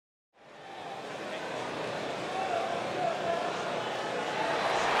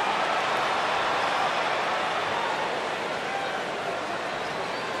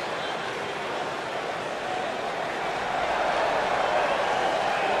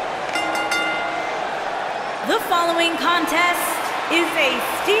The following contest is a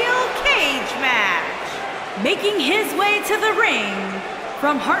steel cage match. Making his way to the ring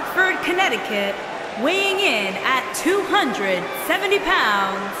from Hartford, Connecticut, weighing in at 270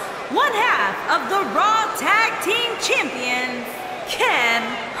 pounds, one half of the Raw Tag Team Champions,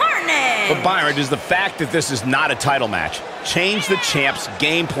 Karnage. But Byron, does the fact that this is not a title match change the champ's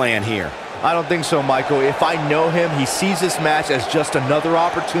game plan here? I don't think so, Michael. If I know him, he sees this match as just another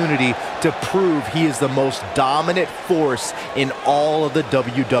opportunity to prove he is the most dominant force in all of the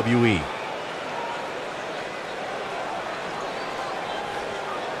WWE.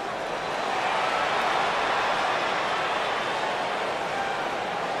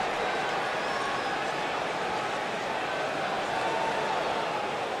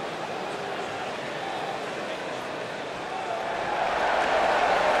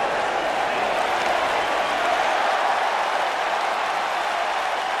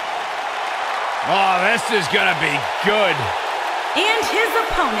 Oh, this is gonna be good. And his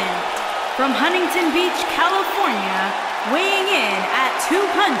opponent, from Huntington Beach, California, weighing in at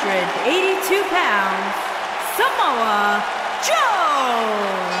 282 pounds, Samoa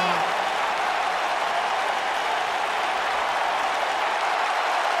Joe.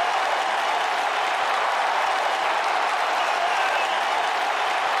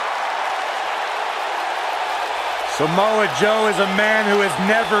 Samoa Joe is a man who has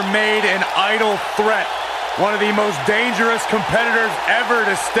never made an idle threat. One of the most dangerous competitors ever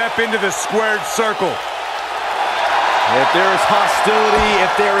to step into the squared circle. If there is hostility,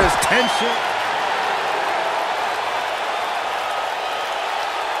 if there is tension.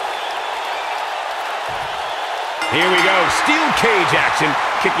 Here we go, steel cage action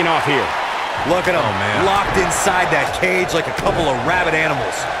kicking off here. Look at him, locked inside that cage like a couple of rabid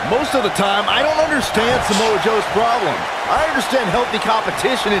animals. Most of the time, I don't understand Samoa Joe's problem. I understand healthy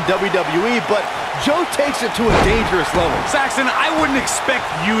competition in WWE, but Joe takes it to a dangerous level. Saxon, I wouldn't expect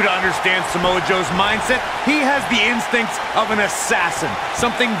you to understand Samoa Joe's mindset. He has the instincts of an assassin,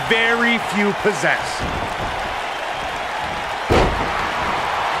 something very few possess.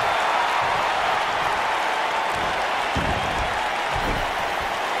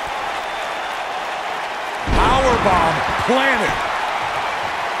 Powerbomb planted.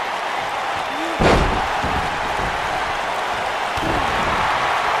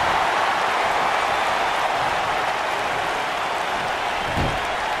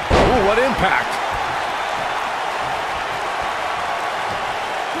 Ooh, what impact.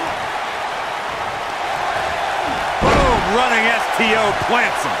 Boom, running STO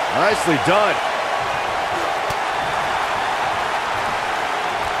plants him. Nicely done.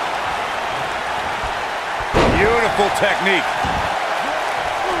 Beautiful technique.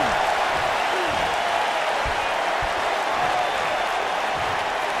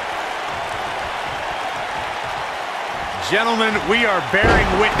 Gentlemen, we are bearing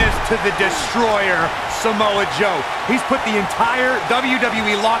witness to the destroyer, Samoa Joe. He's put the entire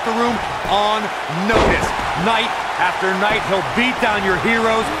WWE locker room on notice. Night after night, he'll beat down your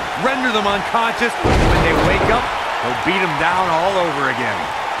heroes, render them unconscious, and when they wake up, he'll beat them down all over again.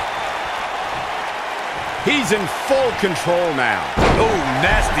 He's in full control now. Oh,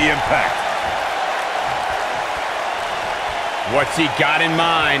 nasty impact. What's he got in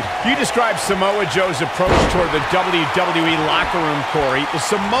mind? You described Samoa Joe's approach toward the WWE locker room, Corey. The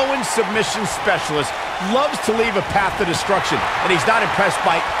Samoan submission specialist loves to leave a path to destruction, and he's not impressed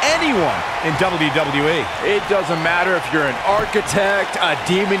by anyone in WWE. It doesn't matter if you're an architect, a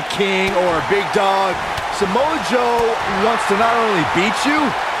demon king, or a big dog. Samoa Joe wants to not only beat you,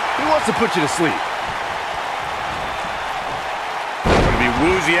 he wants to put you to sleep. Gonna be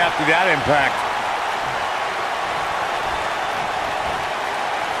woozy after that impact.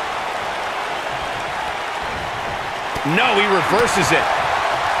 No, he reverses it.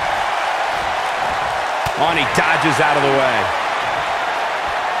 Oh, and he dodges out of the way.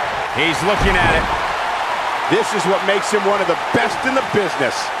 He's looking at it. This is what makes him one of the best in the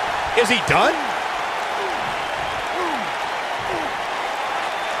business. Is he done?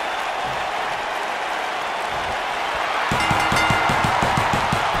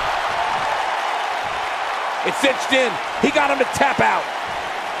 It's cinched in. He got him to tap out.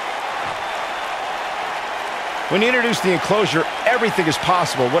 When you introduce the enclosure, everything is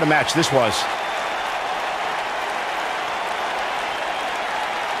possible. What a match this was.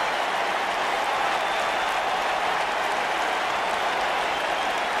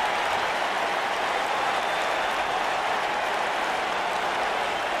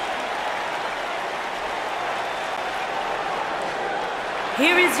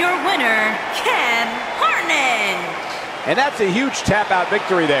 Here is your winner, Karnage. And that's a huge tap-out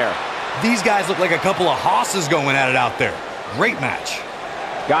victory there. These guys look like a couple of hosses going at it out there. Great match.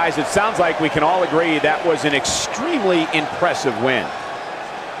 Guys, it sounds like we can all agree that was an extremely impressive win.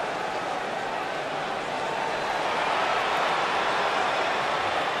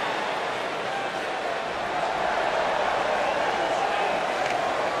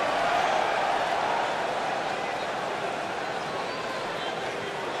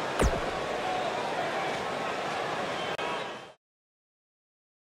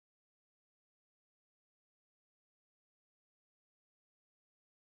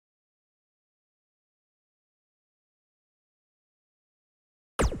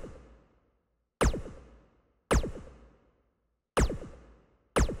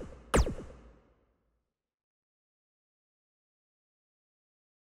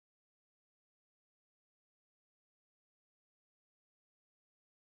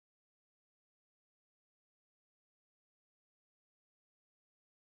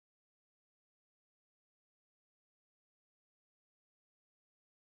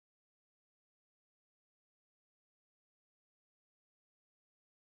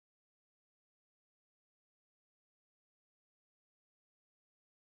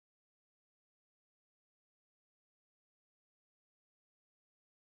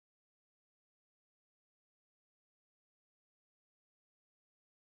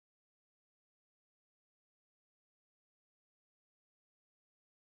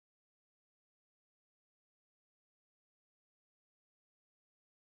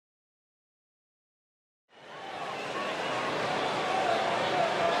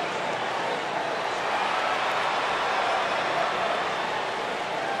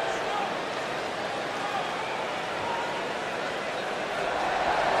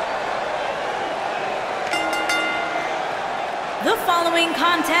 The following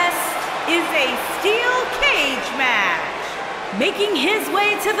contest is a steel cage match. Making his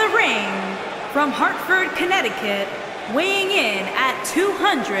way to the ring from Hartford, Connecticut, weighing in at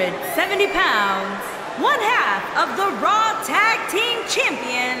 270 pounds, one half of the Raw Tag Team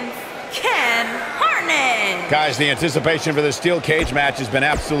Champions, Karnage. Guys, the anticipation for this steel cage match has been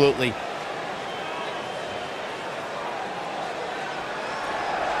absolutely...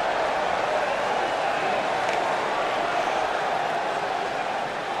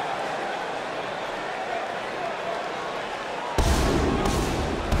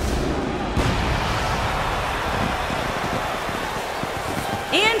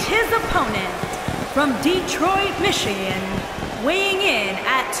 And his opponent from Detroit, Michigan, weighing in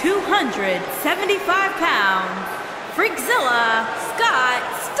at 275 pounds, Freakzilla Scott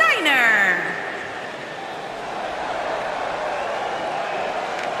Steiner.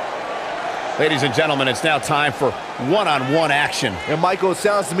 Ladies and gentlemen, it's now time for one-on-one action. And Michael, it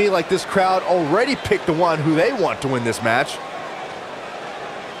sounds to me like this crowd already picked the one who they want to win this match.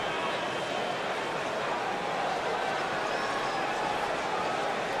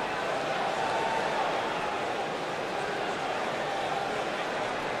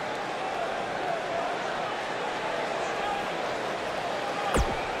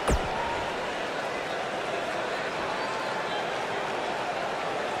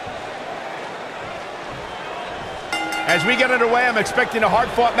 As we get underway, I'm expecting a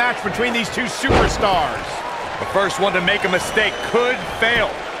hard-fought match between these two superstars. The first one to make a mistake could fail.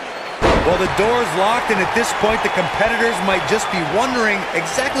 Well, the door's locked, and at this point, the competitors might just be wondering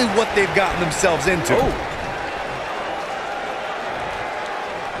exactly what they've gotten themselves into. Oh.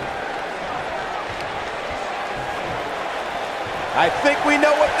 I think we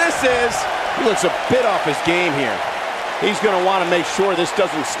know what this is. He looks a bit off his game here. He's going to want to make sure this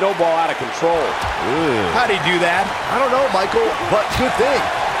doesn't snowball out of control. Ooh. How'd he do that? I don't know, Michael, but good thing.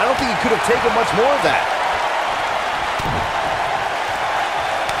 I don't think he could have taken much more of that.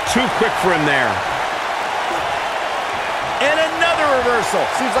 Too quick for him there. And another reversal.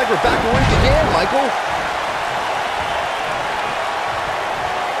 Seems like we're back where we began, Michael.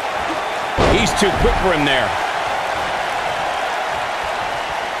 He's too quick for him there.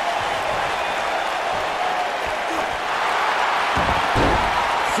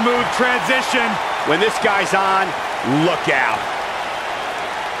 Smooth transition. When this guy's on, look out.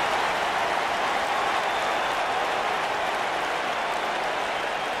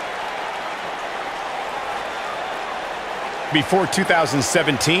 Before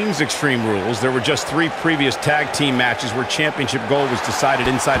 2017's Extreme Rules, there were just 3 previous tag team matches where championship gold was decided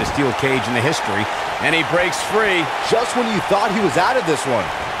inside a steel cage in the history, and he breaks free. Just when you thought he was out of this one.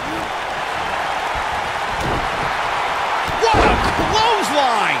 What a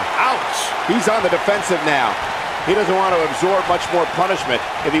clothesline! Ouch! He's on the defensive now. He doesn't want to absorb much more punishment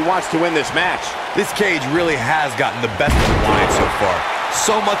if he wants to win this match. This cage really has gotten the best of the line so far.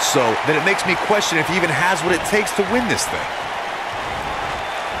 So much so that it makes me question if he even has what it takes to win this thing.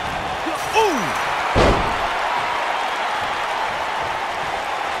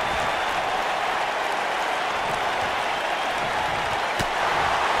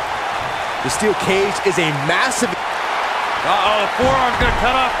 The steel cage is a massive... Uh-oh, the forearm's gonna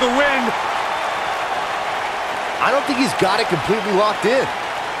cut off the wind. I don't think he's got it completely locked in.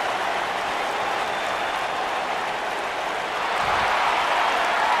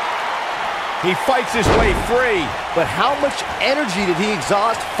 He fights his way free. But how much energy did he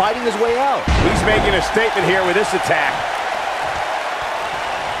exhaust fighting his way out? He's making a statement here with this attack.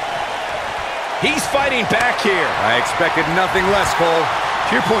 He's fighting back here. I expected nothing less, Cole.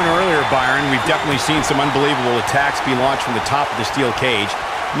 To your point earlier, Byron, we've definitely seen some unbelievable attacks be launched from the top of the steel cage.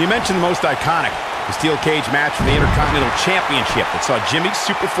 And you mentioned the most iconic, the steel cage match for the Intercontinental Championship that saw Jimmy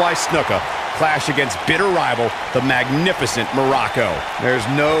Superfly Snuka clash against bitter rival, the magnificent Morocco. There's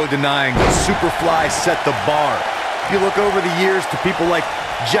no denying that Superfly set the bar. If you look over the years to people like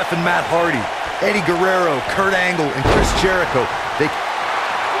Jeff and Matt Hardy, Eddie Guerrero, Kurt Angle, and Chris Jericho,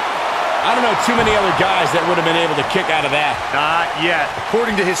 I don't know too many other guys that would have been able to kick out of that. Not yet.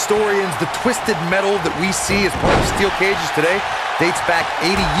 according to historians, the twisted metal that we see as part of steel cages today dates back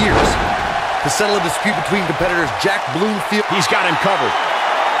 80 years. To settle a dispute between competitors Jack Bloomfield... He's got him covered.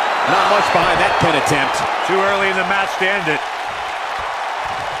 Not much behind that pin attempt. Too early in the match to end it.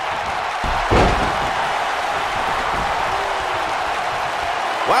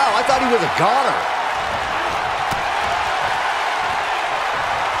 Wow, I thought he was a goner.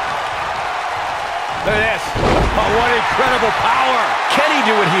 Look at this. Oh, what incredible power. Can he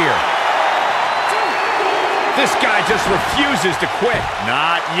do it here? This guy just refuses to quit.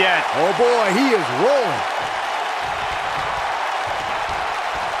 Not yet. Oh boy, he is rolling.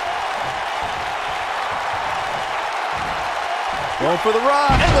 Going for the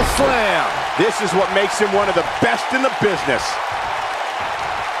rock and the slam. This is what makes him one of the best in the business.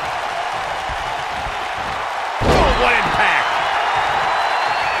 Oh, what impact.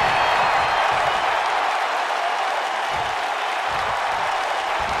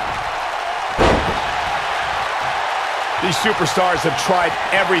 These superstars have tried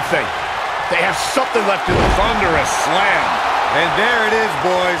everything. They have something left in them. Thunderous slam. And there it is,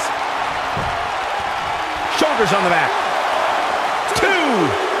 boys. Shoulders on the mat. 2.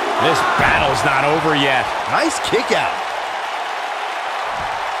 This battle's not over yet. Nice kick out.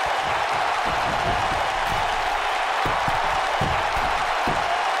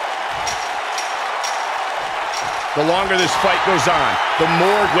 The longer this fight goes on, the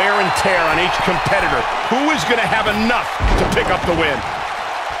more wear and tear on each competitor. Who is going to have enough to pick up the win?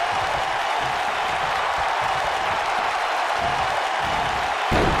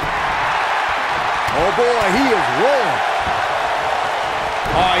 Oh boy, he is rolling.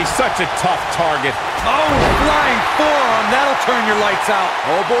 Oh, he's such a tough target. Oh, flying forearm. That'll turn your lights out.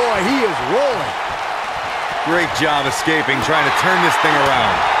 Oh boy, he is rolling. Great job escaping, trying to turn this thing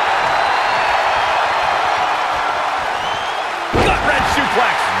around. Gut-wrench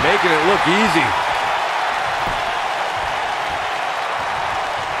suplex. Making it look easy.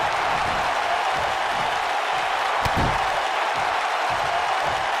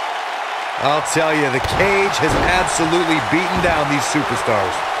 I'll tell you, the cage has absolutely beaten down these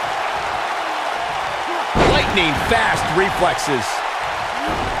superstars. Lightning fast reflexes.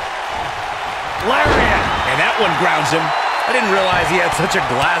 Lariat. And that one grounds him. I didn't realize he had such a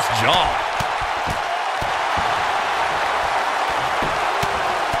glass jaw.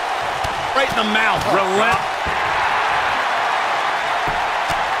 Right in the mouth. Relent.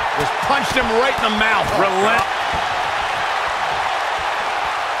 Just punched him right in the mouth. Relent.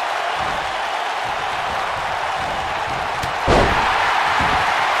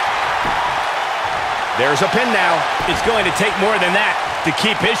 There's a pin now. It's going to take more than that to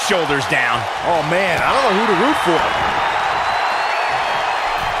keep his shoulders down. Oh man, I don't know who to root for.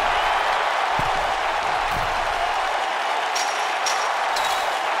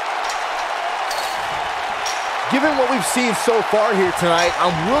 Given what we've seen so far here tonight,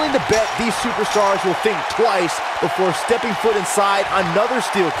 I'm willing to bet these superstars will think twice before stepping foot inside another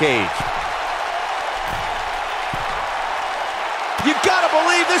steel cage. You gotta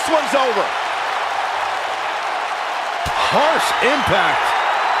believe this one's over. Harsh impact.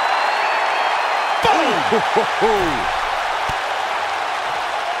 Boom!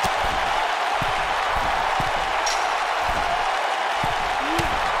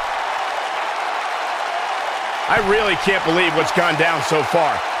 I really can't believe what's gone down so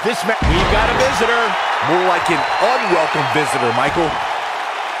far. We've got a visitor. More like an unwelcome visitor, Michael.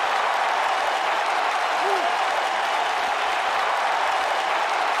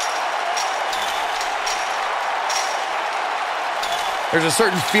 There's a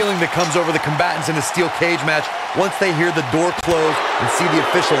certain feeling that comes over the combatants in a steel cage match once they hear the door close and see the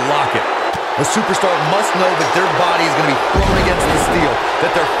official lock it. A superstar must know that their body is going to be thrown against the steel,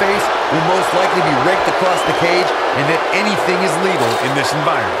 that their face will most likely be raked across the cage, and that anything is legal in this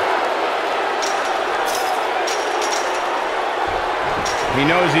environment. He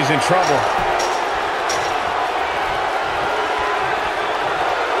knows he's in trouble.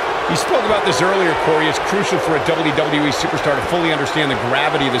 You spoke about this earlier, Corey. It's crucial for a WWE superstar to fully understand the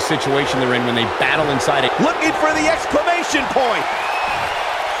gravity of the situation they're in when they battle inside it. Looking for the exclamation point.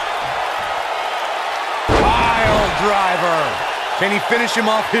 Pile driver. Can he finish him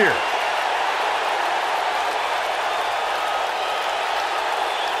off here?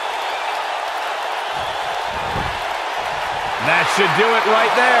 That should do it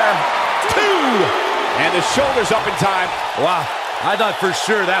right there. 2! And the shoulder's up in time. Wow. I thought for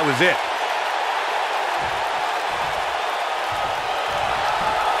sure that was it.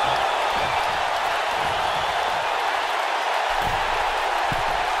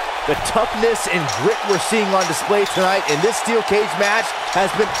 The toughness and grit we're seeing on display tonight in this steel cage match has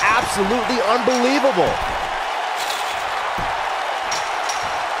been absolutely unbelievable.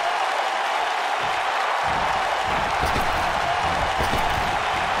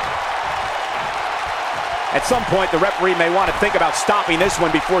 At some point, the referee may want to think about stopping this one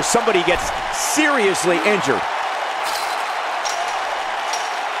before somebody gets seriously injured.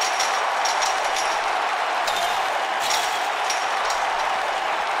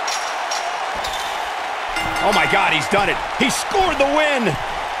 Oh my God, he's done it. He scored the win.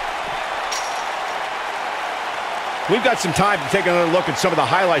 We've got some time to take another look at some of the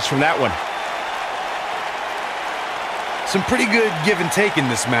highlights from that one. Some pretty good give and take in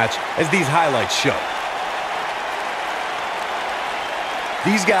this match, as these highlights show.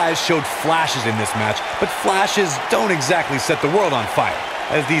 These guys showed flashes in this match, but flashes don't exactly set the world on fire,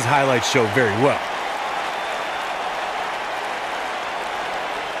 as these highlights show very well.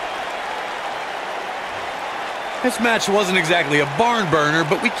 This match wasn't exactly a barn burner,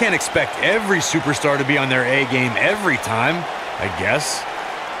 but we can't expect every superstar to be on their A game every time, I guess.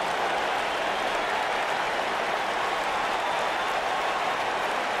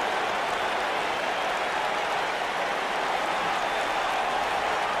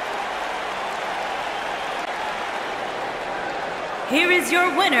 Here is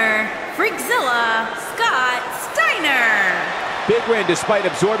your winner, Freakzilla Scott Steiner. Big win despite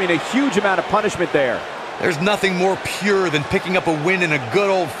absorbing a huge amount of punishment there. There's nothing more pure than picking up a win in a good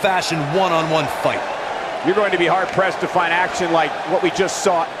old-fashioned one-on-one fight. You're going to be hard-pressed to find action like what we just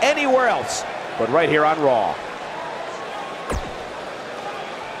saw anywhere else, but right here on Raw.